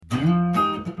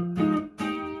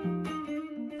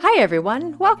Hi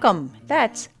everyone, welcome.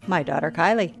 That's my daughter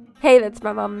Kylie. Hey, that's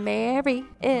my mom Mary,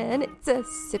 and it's a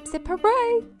sip sip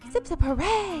hooray, sip sip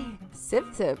hooray, sip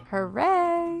sip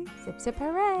hooray, sip sip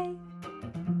hooray.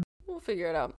 We'll figure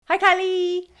it out. Hi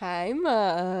Kylie. Hi,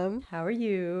 Mom. How are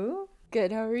you?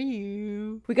 Good, how are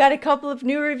you? We got a couple of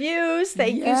new reviews.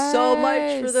 Thank you so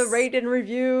much for the rate and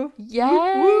review. Yes,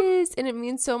 whoop, whoop. And it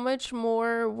means so much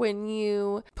more when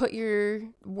you put your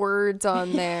words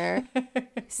on there.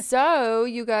 So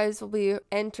you guys will be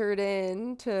entered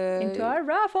into our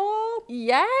raffle.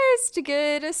 Yes, to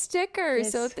get a sticker.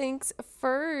 Yes. So thanks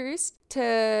first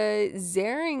to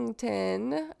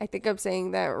Zarrington. I think I'm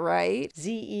saying that right.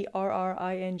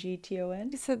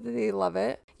 Zerrington. He said that they love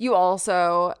it. You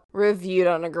also reviewed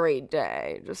on a great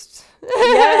day. Just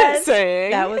yes,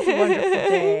 saying. That was a wonderful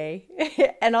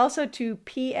day. And also to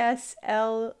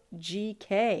PSLGK.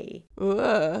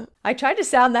 Ugh. I tried to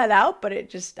sound that out, but I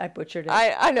butchered it.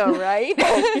 I know, right?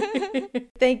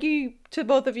 Thank you to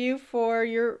both of you for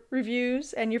your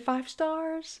reviews and your 5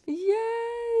 stars.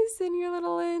 Yes, and your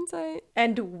little insight.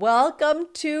 And welcome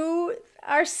to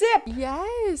our sip.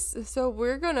 Yes, so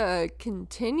we're gonna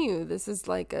continue. This is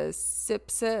like a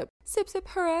sip sip. Sip sip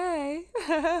hooray.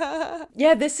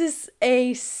 Yeah, this is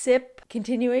a sip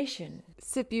continuation.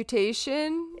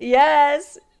 Siputation?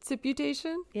 Yes.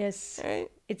 Siputation? Yes. All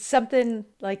right. It's something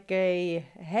like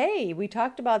hey, we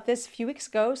talked about this a few weeks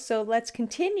ago, so let's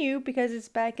continue because it's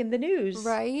back in the news.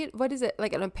 Right? What is it?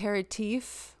 Like an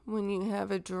aperitif when you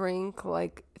have a drink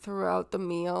like throughout the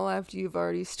meal after you've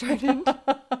already started?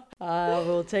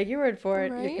 We'll take your word for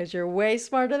it, Right? because you're way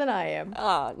smarter than I am.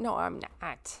 No, I'm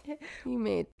not. You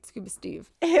made Scuba Steve.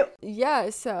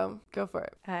 Yeah, so go for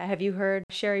it. Have you heard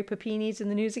Sherri Papini's in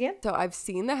the news again? So I've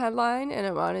seen the headline and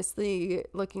I'm honestly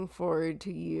looking forward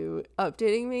to you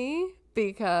updating me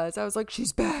because I was like,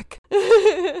 she's back.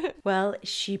 Well,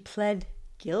 she pled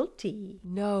guilty.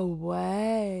 No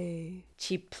way.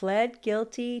 She pled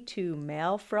guilty to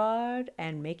mail fraud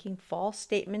and making false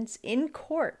statements in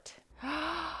court.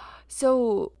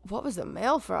 So what was the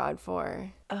mail fraud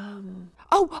for?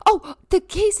 Oh, the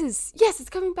cases. Yes, it's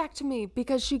coming back to me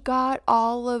because she got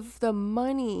all of the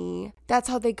money. That's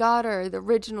how they got her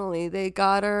originally. They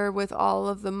got her with all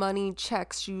of the money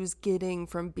checks she was getting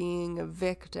from being a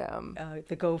victim.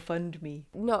 The GoFundMe.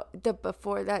 No,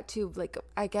 before that too, like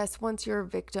I guess once you're a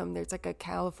victim, there's like a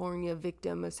California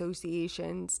Victim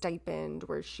Association stipend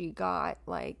where she got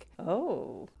like,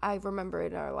 Oh. I remember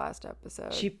it in our last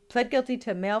episode. She pled guilty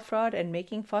to mail fraud and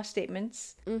making false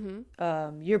statements.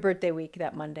 Your birthday week,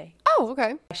 that Monday. Oh,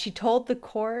 okay. She told the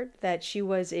court that she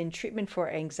was in treatment for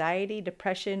anxiety,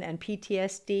 depression, and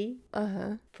PTSD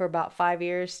for about 5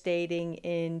 years, stating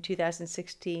in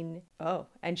 2016. Oh,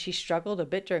 and she struggled a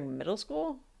bit during middle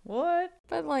school? What?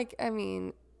 But like, I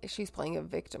mean, she's playing a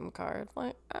victim card.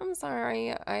 Like, I'm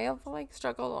sorry, I have like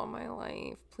struggled all my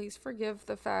life. Please forgive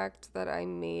the fact that I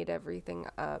made everything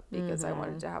up because I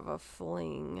wanted to have a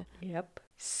fling. Yep.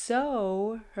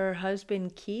 So her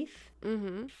husband Keith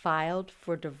filed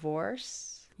for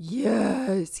divorce.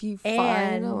 Yes, he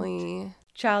finally.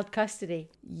 Child custody.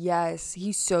 Yes,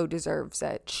 he so deserves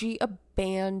it. She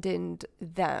abandoned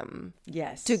them.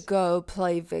 Yes. To go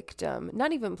play victim.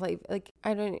 Not even play, like,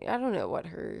 I don't know what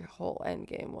her whole end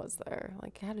game was there.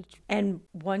 Like, how did you... And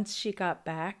once she got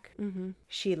back,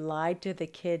 she lied to the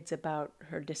kids about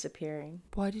her disappearing.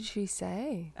 What did she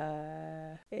say?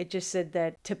 It just said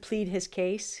that to plead his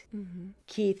case,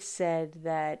 Keith said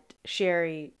that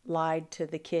Sherri lied to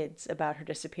the kids about her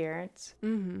disappearance.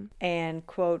 And,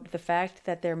 quote, the fact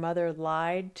that their mother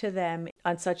lied to them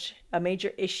on such a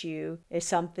major issue is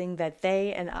something that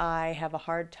they and I have a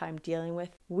hard time dealing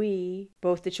with. We,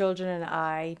 both the children and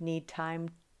I, need time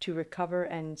to recover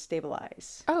and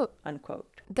stabilize. Oh,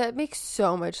 unquote. That makes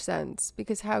so much sense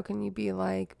because how can you be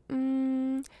like,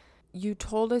 you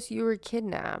told us you were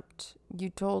kidnapped. You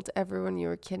told everyone you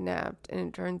were kidnapped, and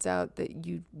it turns out that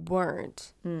you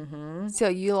weren't. So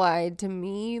you lied to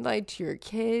me, you lied to your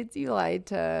kids, you lied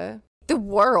to the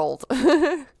world.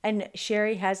 And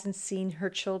Sherri hasn't seen her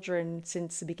children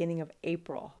since the beginning of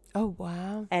April. Oh,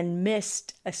 wow. And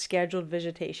missed a scheduled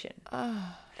visitation.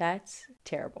 That's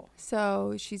terrible.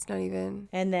 So she's not even...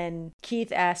 And then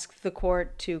Keith asked the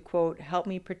court to, quote, help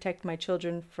me protect my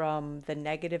children from the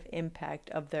negative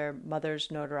impact of their mother's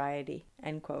notoriety,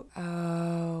 end quote.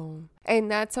 Oh.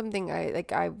 And that's something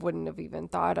I wouldn't have even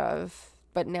thought of,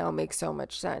 but now makes so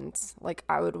much sense. Like,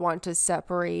 I would want to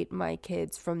separate my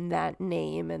kids from that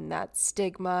name and that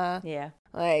stigma. Yeah.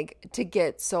 Like, to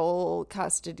get sole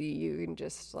custody, you can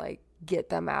just, like, get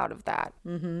them out of that.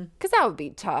 Because that would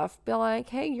be tough. Be like,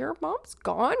 hey, your mom's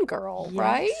gone, girl, Yes.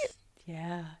 right?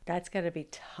 Yeah, that's gotta be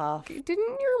tough.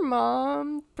 Didn't your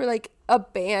mom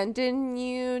abandon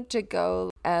you to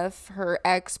go F her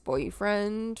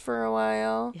ex-boyfriend for a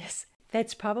while? Yes.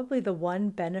 That's probably the one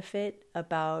benefit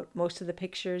about most of the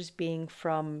pictures being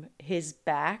from his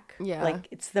back. Yeah. Like,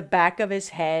 it's the back of his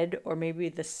head or maybe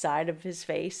the side of his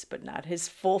face, but not his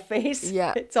full face.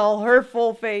 Yeah. It's all her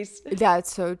full face.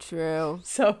 That's so true.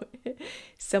 So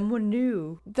someone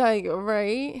knew. Like,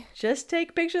 right? Just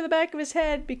take a picture of the back of his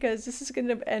head because this is going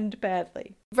to end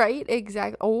badly. Right,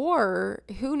 exactly. Or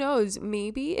who knows,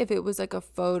 maybe if it was like a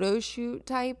photo shoot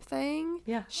type thing.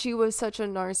 Yeah. She was such a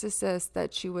narcissist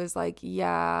that she was like,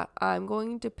 yeah, I'm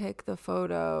going to pick the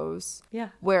photos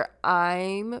where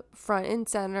I'm front and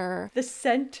center. The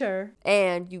center.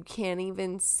 And you can't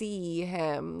even see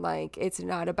him. Like, it's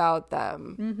not about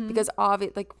them. Mm-hmm. Because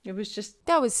it was just,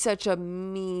 that was such a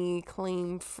me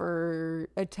claim for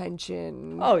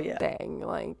attention thing.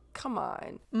 Like, come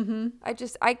on. Mm-hmm.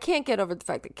 I can't get over the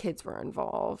fact that kids were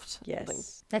involved. Yes. Like,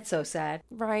 that's so sad.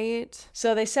 Right.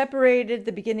 So they separated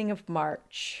the beginning of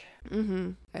March.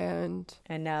 Mm-hmm. And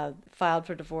now filed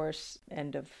for divorce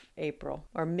end of April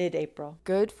or mid-April.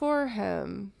 Good for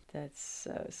him. That's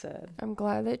so sad. I'm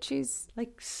glad that she's...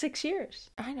 Like 6 years.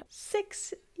 I know.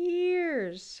 6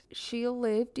 years. She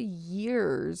lived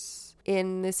years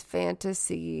in this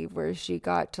fantasy where she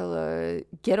got to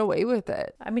get away with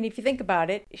it. I mean, if you think about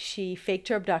it, she faked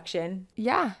her abduction.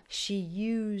 Yeah. She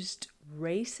used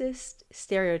racist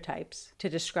stereotypes to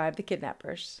describe the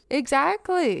kidnappers.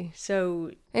 Exactly.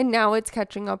 So... And now it's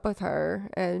catching up with her,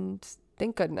 and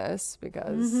thank goodness,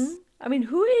 because... Mm-hmm. I mean,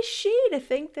 who is she to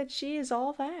think that she is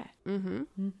all that? Mm-hmm.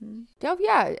 Mm-hmm. Oh,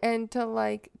 yeah. And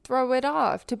to, throw it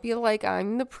off. To be like,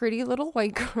 I'm the pretty little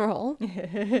white girl.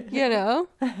 You know?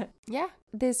 Yeah.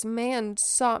 This man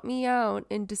sought me out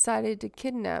and decided to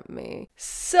kidnap me.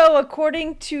 So,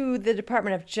 according to the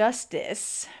Department of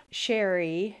Justice,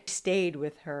 Sherri stayed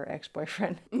with her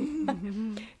ex-boyfriend.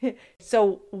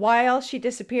 So, while she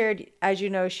disappeared, as you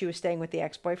know, she was staying with the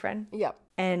ex-boyfriend. Yep.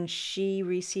 And she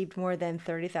received more than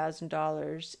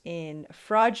 $30,000 in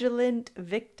fraudulent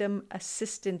victim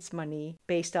assistance money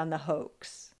based on the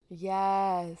hoax.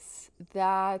 Yes,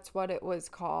 that's what it was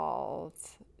called.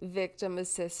 Victim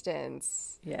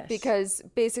assistance. Yes. Because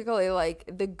basically,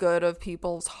 the good of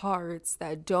people's hearts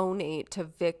that donate to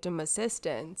victim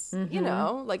assistance, you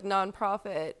know,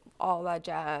 nonprofit, all that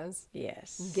jazz.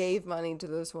 Yes. Gave money to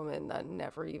this woman that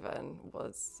never even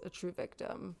was a true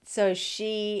victim. So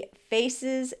she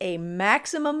faces a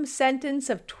maximum sentence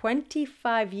of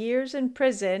 25 years in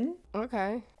prison.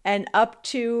 Okay. And up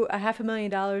to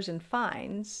 $500,000 in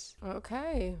fines.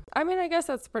 Okay. I mean, I guess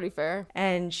that's pretty fair.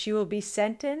 And she will be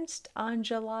sentenced on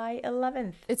July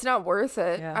 11th. It's not worth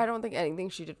it. Yeah. I don't think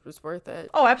anything she did was worth it.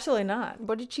 Oh, absolutely not.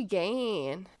 What did she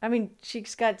gain? I mean,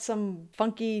 she's got some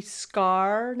funky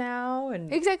scar now.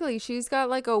 And exactly. She's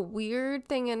got a weird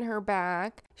thing in her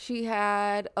back. She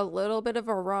had a little bit of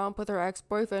a romp with her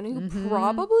ex-boyfriend who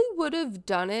probably would have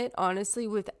done it, honestly,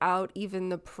 without even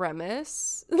the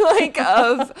premise, you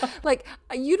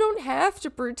don't have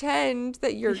to pretend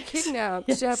that you're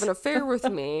kidnapped to have an affair with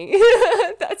me.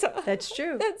 That's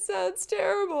true. That sounds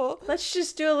terrible. Let's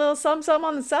just do a little something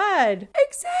on the side.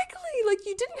 Exactly.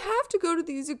 You didn't have to go to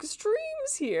these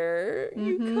extremes here.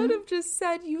 You could have just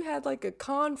said you had a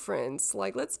conference.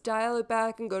 Let's dial it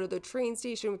back and go to the train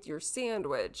station with your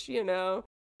sandwich, you know?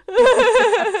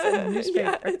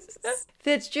 Yes.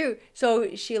 That's true.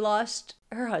 So she lost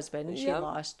her husband. She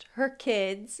lost her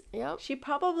kids. Yep. She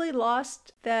probably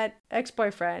lost that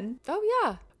ex-boyfriend. Oh,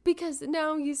 yeah. Because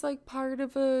now he's part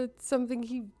of something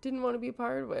he didn't want to be a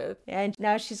part with. And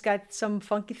now she's got some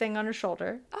funky thing on her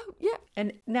shoulder. Oh, yeah.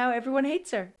 And now everyone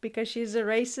hates her because she's a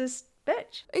racist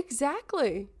bitch.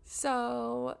 Exactly.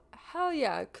 So, hell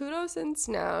yeah. Kudos and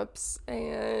snaps.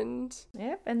 And...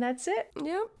 Yep, and that's it.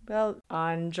 Yep. Well,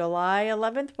 on July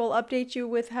 11th, we'll update you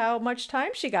with how much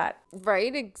time she got.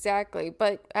 Right, exactly.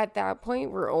 But at that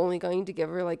point, we're only going to give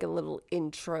her a little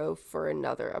intro for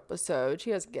another episode.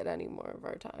 She doesn't get any more of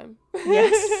our time.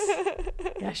 Yes.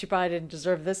 Yeah, she probably didn't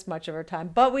deserve this much of her time.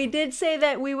 But we did say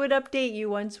that we would update you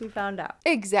once we found out.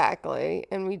 Exactly.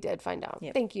 And we did find out.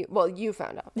 Yep. Thank you. Well, you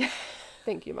found out.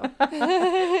 Thank you, Mom.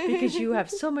 Because you have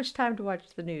so much time to watch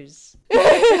the news.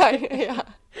 Yeah.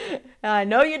 I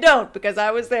know you don't, because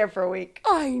I was there for a week.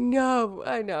 I know,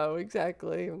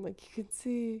 exactly. I'm you can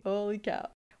see. Holy cow.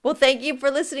 Well, thank you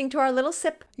for listening to our little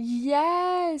sip.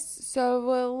 Yes. So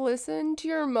we'll listen to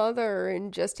your mother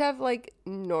and just have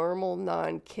normal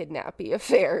non-kidnappy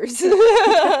affairs.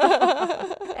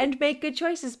 And make good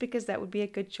choices, because that would be a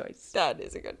good choice. That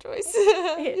is a good choice.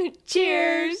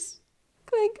 Cheers.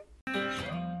 Clink.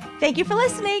 Thank you for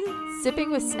listening.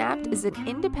 Sipping with Snapped is an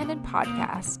independent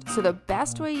podcast, so the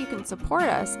best way you can support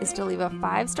us is to leave a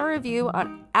 5-star review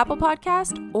on Apple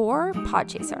Podcast or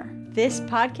Podchaser. This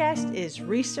podcast is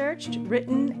researched,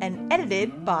 written, and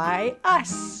edited by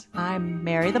us. I'm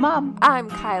Mary the mom. I'm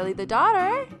Kylie the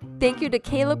daughter. Thank you to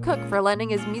Caleb Cook for lending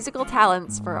his musical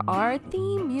talents for our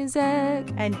theme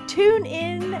music. And tune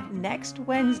in next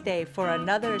Wednesday for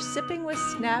another Sipping with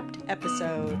Snapped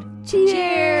episode.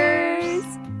 Cheers!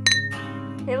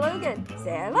 Hey Logan,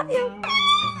 say I love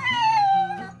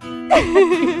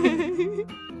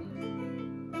you.